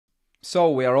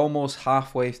So we are almost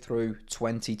halfway through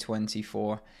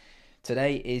 2024.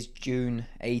 Today is June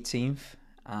 18th,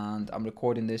 and I'm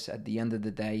recording this at the end of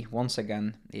the day. Once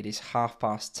again, it is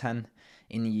 10:30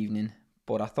 in the evening,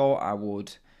 but I thought I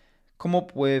would come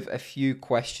up with a few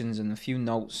questions and a few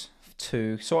notes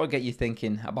to sort of get you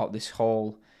thinking about this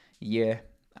whole year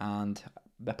and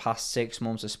the past 6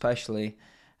 months, especially.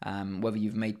 Whether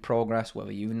you've made progress,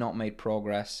 whether you've not made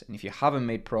progress, and if you haven't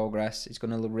made progress, it's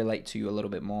going to relate to you a little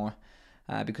bit more,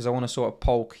 because I want to sort of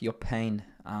poke your pain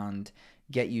and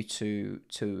get you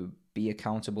to be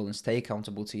accountable and stay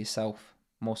accountable to yourself.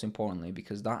 Most importantly,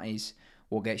 because that is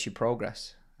what gets you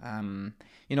progress.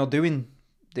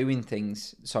 Doing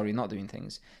things. Sorry, not doing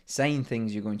things. Saying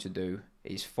things you're going to do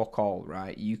is fuck all,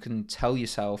 right? You can tell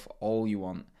yourself all you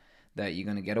want that you're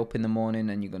going to get up in the morning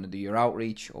and you're going to do your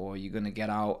outreach, or you're going to get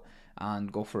out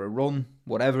and go for a run,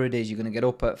 whatever it is. You're going to get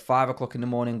up at 5 o'clock in the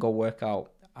morning, go work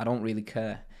out. I don't really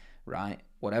care, right?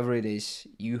 Whatever it is,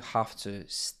 you have to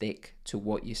stick to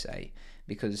what you say,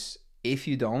 because if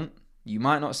you don't, you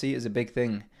might not see it as a big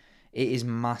thing. It is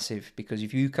massive, because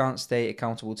if you can't stay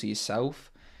accountable to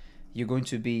yourself, you're going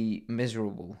to be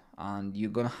miserable and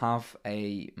you're going to have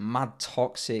a mad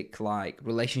toxic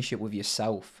relationship with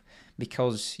yourself,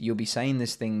 because you'll be saying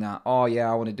this thing that, oh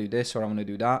yeah, I want to do this or I want to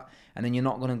do that, and then you're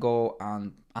not going to go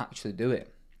and actually do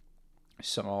it.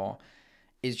 So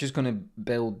it's just going to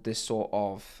build this sort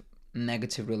of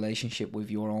negative relationship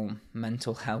with your own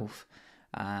mental health.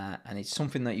 And it's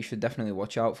something that you should definitely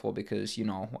watch out for, because,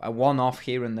 a one-off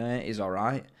here and there is all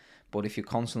right. But if you're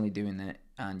constantly doing it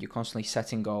and you're constantly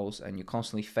setting goals and you're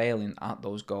constantly failing at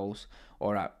those goals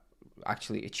or at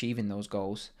actually achieving those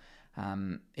goals,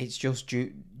 it's just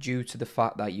due to the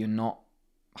fact that you're not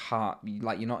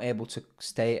you're not able to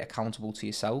stay accountable to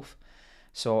yourself.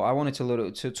 So I wanted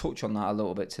to touch on that a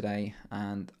little bit today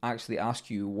and actually ask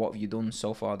you, what have you done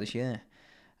so far this year?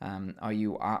 Are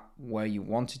you at where you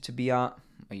wanted to be at?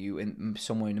 Are you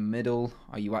somewhere in the middle?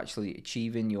 Are you actually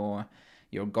achieving your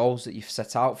goals that you've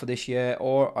set out for this year,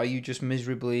 or are you just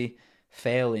miserably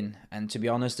failing? And to be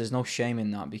honest, there's no shame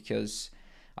in that, because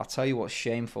I'll tell you what's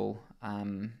shameful.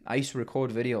 I used to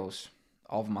record videos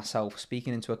of myself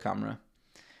speaking into a camera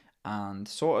and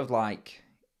sort of like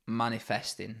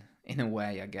manifesting, in a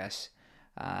way, I guess,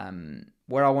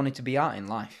 where I wanted to be at in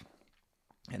life.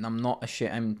 And I'm not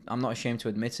ashamed. I'm not ashamed to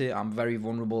admit it. I'm very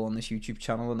vulnerable on this YouTube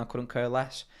channel, and I couldn't care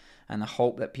less. And I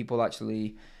hope that people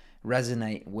actually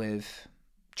resonate with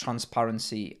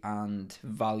transparency and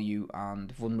value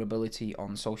and vulnerability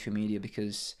on social media,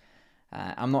 because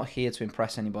I'm not here to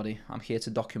impress anybody. I'm here to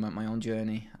document my own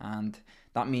journey, and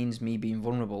that means me being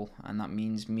vulnerable, and that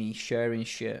means me sharing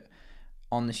shit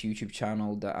on this YouTube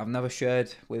channel that I've never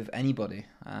shared with anybody.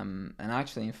 And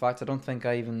actually, in fact, I don't think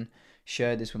I even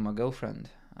shared this with my girlfriend,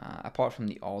 apart from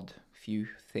the odd few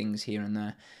things here and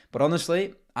there. But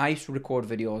honestly, I used to record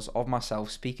videos of myself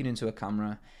speaking into a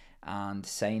camera and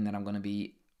saying that I'm going to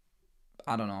be,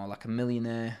 I don't know, like a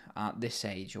millionaire at this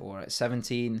age, or at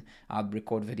 17, I'd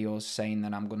record videos saying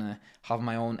that I'm going to have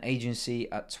my own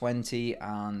agency at 20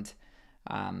 and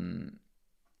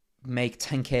make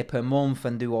 10k per month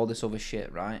and do all this other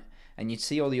shit, right? And you'd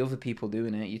see all the other people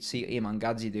doing it. You'd see Iman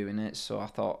Gadzi doing it. So I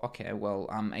thought, okay, well,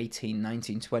 I'm 18,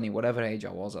 19, 20, whatever age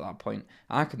I was at that point,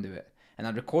 I can do it. And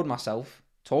I'd record myself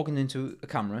talking into a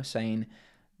camera saying,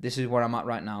 this is where I'm at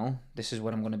right now. This is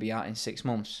where I'm going to be at in 6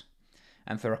 months.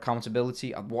 And for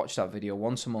accountability, I'd watch that video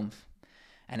once a month.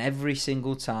 And every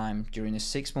single time during a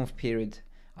 6-month period,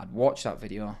 I'd watch that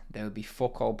video, there would be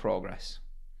fuck all progress.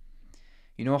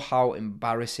 You know how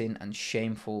embarrassing and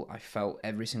shameful I felt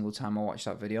every single time I watched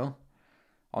that video?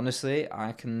 Honestly,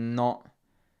 I cannot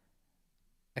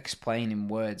explain in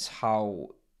words how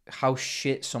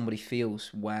shit somebody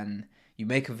feels when you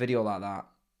make a video like that.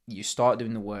 You start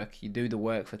doing the work, you do the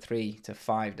work for 3 to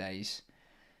 5 days,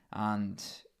 and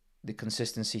the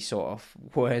consistency sort of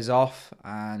wears off,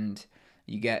 and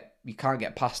you can't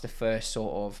get past the first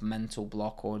sort of mental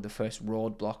block or the first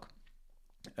roadblock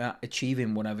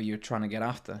achieving whatever you're trying to get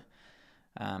after.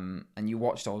 And you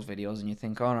watch those videos and you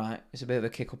think, all right, it's a bit of a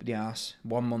kick up the ass.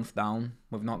 1 month down,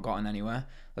 we've not gotten anywhere.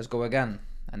 Let's go again.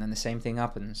 And then the same thing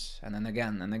happens, and then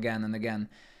again and again and again,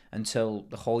 until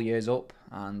the whole year's up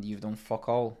and you've done fuck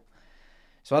all.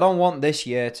 So I don't want this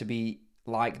year to be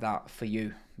like that for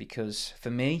you, because for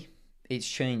me, it's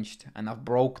changed, and I've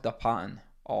broke the pattern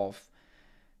of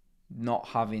not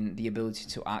having the ability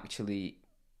to actually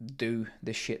do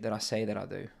the shit that I say that I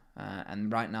do.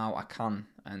 And right now I can,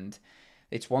 and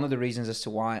it's one of the reasons as to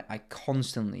why I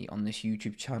constantly on this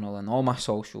YouTube channel and all my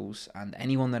socials, and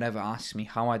anyone that ever asks me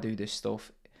how I do this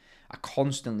stuff, I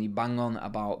constantly bang on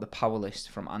about the power list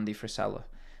from Andy Frisella.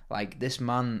 Like, this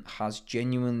man has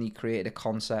genuinely created a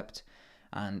concept,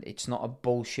 and it's not a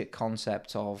bullshit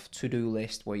concept of to-do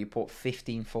list where you put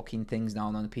 15 fucking things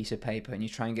down on a piece of paper and you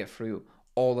try and get through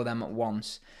all of them at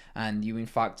once, and you in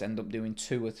fact end up doing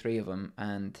 2 or 3 of them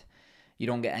and you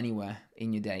don't get anywhere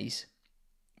in your days.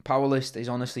 Powerlist is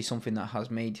honestly something that has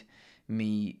made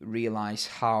me realize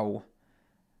how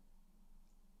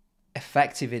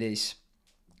effective it is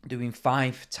doing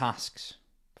 5 tasks,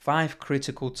 5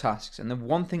 critical tasks. And the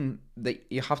one thing that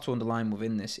you have to underline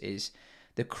within this is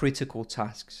the critical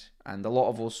tasks. And a lot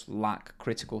of us lack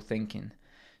critical thinking.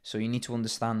 So you need to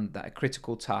understand that a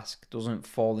critical task doesn't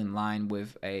fall in line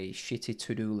with a shitty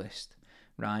to-do list,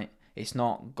 right? It's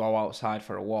not go outside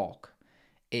for a walk.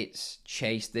 It's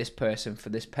chase this person for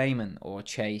this payment, or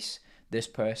chase this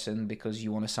person because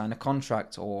you want to sign a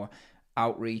contract, or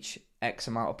outreach X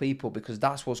amount of people, because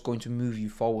that's what's going to move you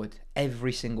forward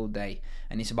every single day.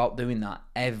 And it's about doing that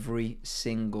every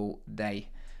single day.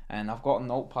 And I've got a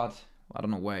notepad, I don't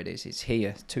know where it is, it's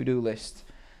here, to-do list.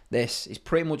 This is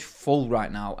pretty much full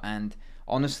right now, and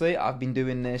honestly, I've been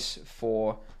doing this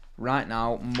for right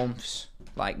now months,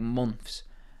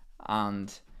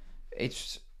 and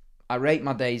I rate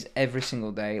my days every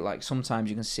single day. Like, sometimes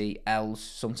you can see L's,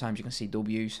 sometimes you can see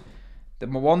W's. The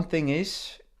one thing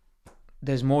is,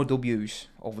 there's more W's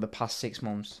over the past 6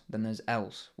 months than there's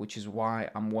L's, which is why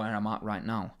I'm where I'm at right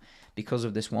now, because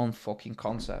of this one fucking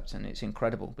concept. And it's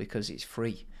incredible because it's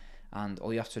free, and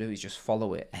all you have to do is just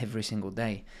follow it every single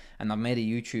day. And I made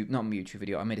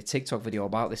a I made a TikTok video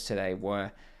about this today,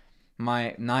 where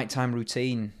my nighttime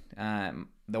routine,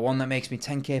 the one that makes me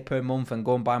 10k per month and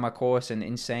go and buy my course, and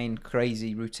insane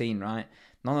crazy routine, right?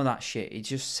 None of that shit. It's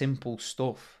just simple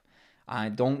stuff. I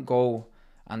don't go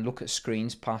and look at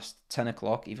screens past 10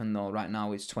 o'clock, even though right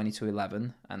now it's 20 to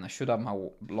 11 and I should have my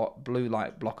blue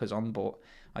light blockers on, but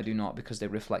I do not, because they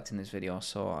reflect in this video,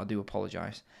 so I do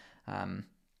apologize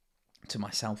to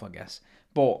myself, I guess.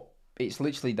 But it's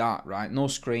literally that, right? No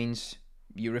screens.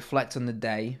 You reflect on the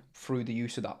day through the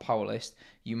use of that power list.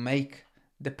 You make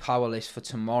the power list for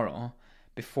tomorrow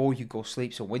before you go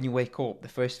sleep. So when you wake up, the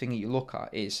first thing that you look at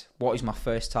is, what is my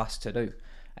first task to do?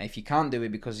 And if you can't do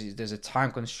it because there's a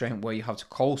time constraint where you have to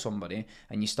call somebody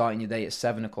and you're starting your day at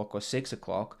 7 o'clock or 6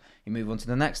 o'clock, you move on to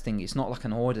the next thing. It's not like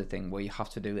an order thing where you have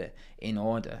to do it in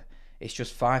order. It's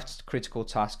just 5 critical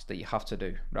tasks that you have to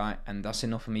do, right? And that's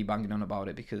enough of me banging on about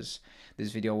it, because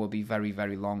this video will be very,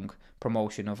 very long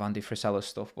promotion of Andy Frisella's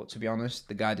stuff. But to be honest,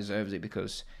 the guy deserves it,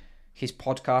 because his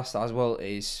podcast as well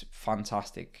is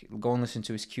fantastic. Go and listen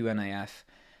to his Q&AF.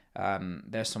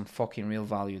 There's some fucking real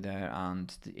value there,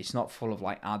 and it's not full of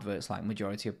like adverts like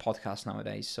majority of podcasts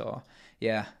nowadays. So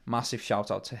yeah, massive shout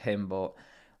out to him. But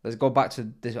let's go back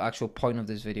to the actual point of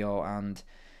this video. And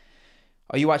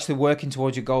are you actually working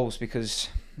towards your goals? Because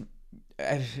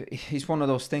it's one of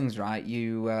those things, right?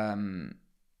 You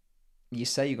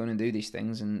say you're going to do these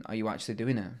things, and are you actually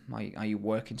doing it? Are you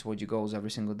working towards your goals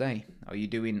every single day? Are you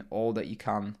doing all that you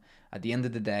can? At the end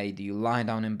of the day, do you lie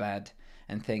down in bed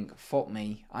and think, fuck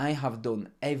me, I have done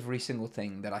every single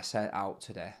thing that I set out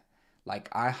today? Like,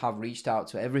 I have reached out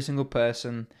to every single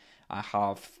person. I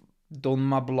have done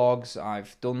my blogs.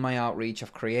 I've done my outreach.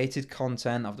 I've created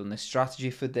content. I've done the strategy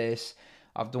for this.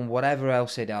 I've done whatever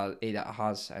else it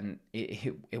has, and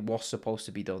it was supposed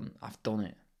to be done. I've done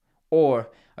it. Or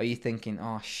are you thinking,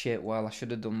 oh shit, well, I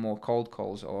should have done more cold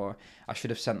calls, or I should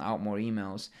have sent out more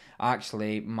emails?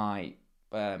 Actually, my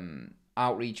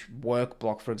outreach work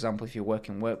block, for example, if you're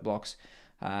working work blocks,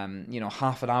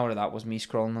 half an hour of that was me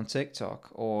scrolling on TikTok,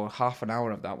 or half an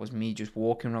hour of that was me just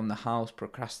walking around the house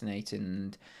procrastinating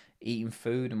and eating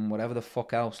food and whatever the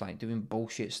fuck else, like doing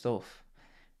bullshit stuff.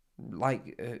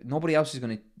 Like, nobody else is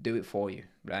going to do it for you,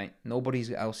 right?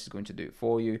 Nobody else is going to do it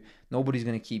for you. Nobody's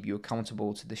going to keep you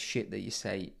accountable to the shit that you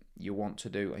say you want to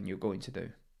do and you're going to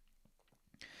do.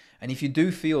 And if you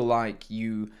do feel like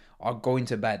you are going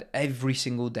to bed every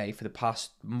single day for the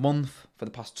past month, for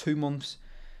the past 2 months,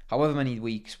 however many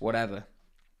weeks, whatever,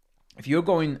 if you're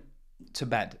going to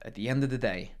bed at the end of the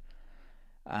day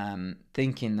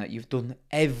thinking that you've done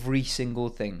every single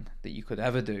thing that you could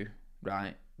ever do,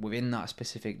 right, within that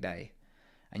specific day,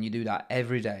 and you do that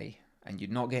every day, and you're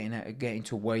not getting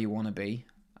to where you want to be,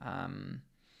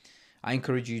 I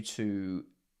encourage you to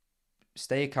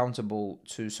stay accountable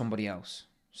to somebody else.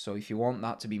 So if you want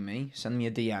that to be me, send me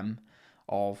a DM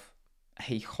of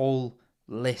a whole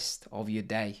list of your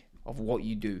day, of what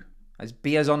you do.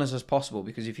 Be as honest as possible,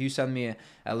 because if you send me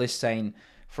a list saying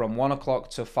from 1 o'clock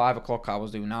to 5 o'clock I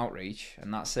was doing outreach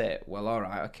and that's it, well, all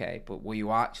right, okay, but were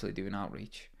you actually doing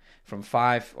outreach? From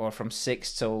 5 or from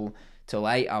 6 till till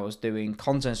 8 hours doing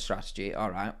content strategy. All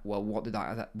right, well, what did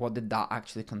that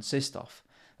actually consist of?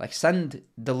 Like, send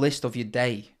the list of your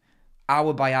day,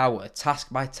 hour by hour,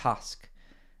 task by task,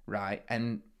 right?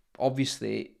 And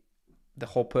obviously, the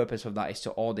whole purpose of that is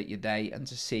to audit your day and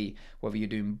to see whether you're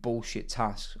doing bullshit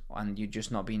tasks and you're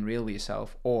just not being real with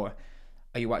yourself, or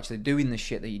are you actually doing the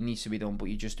shit that needs to be done, but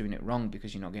you're just doing it wrong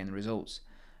because you're not getting the results.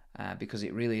 Because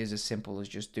it really is as simple as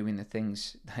just doing the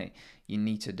things that you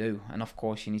need to do. And of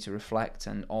course, you need to reflect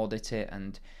and audit it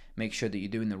and make sure that you're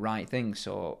doing the right thing.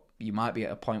 So you might be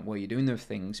at a point where you're doing the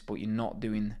things, but you're not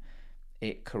doing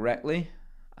it correctly,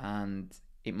 and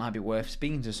it might be worth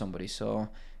speaking to somebody. So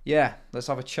yeah, let's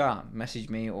have a chat. Message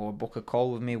me or book a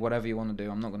call with me, whatever you want to do.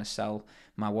 I'm not going to sell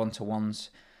my one-to-ones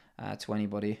to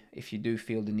anybody. If you do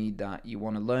feel the need that you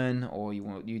want to learn, or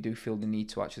you do feel the need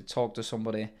to actually talk to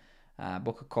somebody,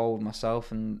 book a call with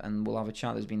myself and we'll have a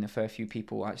chat. There's been a fair few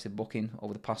people actually booking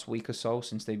over the past week or so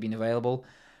since they've been available,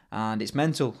 and it's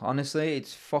mental. Honestly,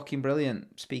 it's fucking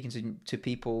brilliant speaking to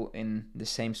people in the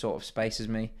same sort of space as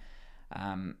me.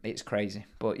 It's crazy.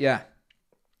 But yeah,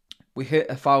 we hit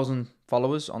 1,000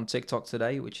 followers on TikTok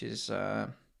today, which is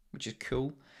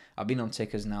cool. I've been on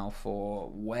Tickers now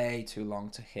for way too long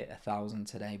to hit 1,000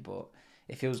 today, but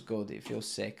it feels good. It feels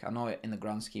sick. I know in the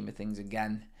grand scheme of things,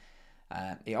 again,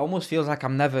 it almost feels like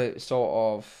I'm never sort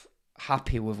of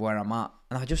happy with where I'm at,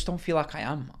 and I just don't feel like I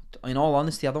am. In all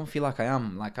honesty, I don't feel like I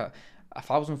am. Like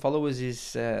 1,000 followers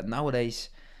is nowadays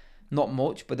not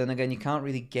much, but then again, you can't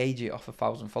really gauge it off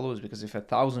 1,000 followers, because if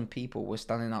 1,000 people were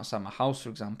standing outside my house, for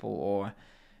example, or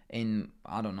in,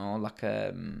 I don't know, like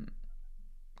a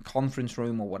conference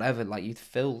room or whatever, like, you'd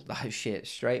fill that shit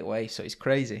straight away. So it's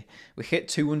crazy. We hit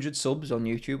 200 subs on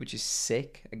YouTube, which is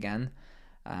sick again.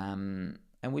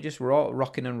 And we're just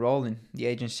rocking and rolling. The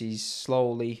agency's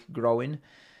slowly growing.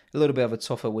 A little bit of a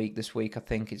tougher week this week, I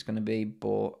think it's going to be,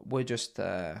 but we're just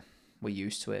we're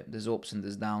used to it. There's ups and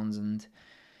there's downs, and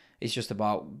it's just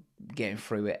about getting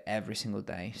through it every single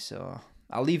day. So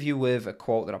I'll leave you with a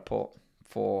quote that I put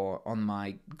on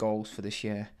my goals for this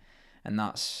year, and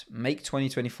that's: make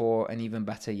 2024 an even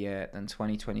better year than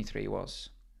 2023 was.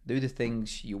 Do the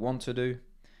things you want to do,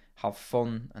 have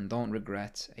fun, and don't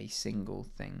regret a single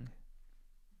thing.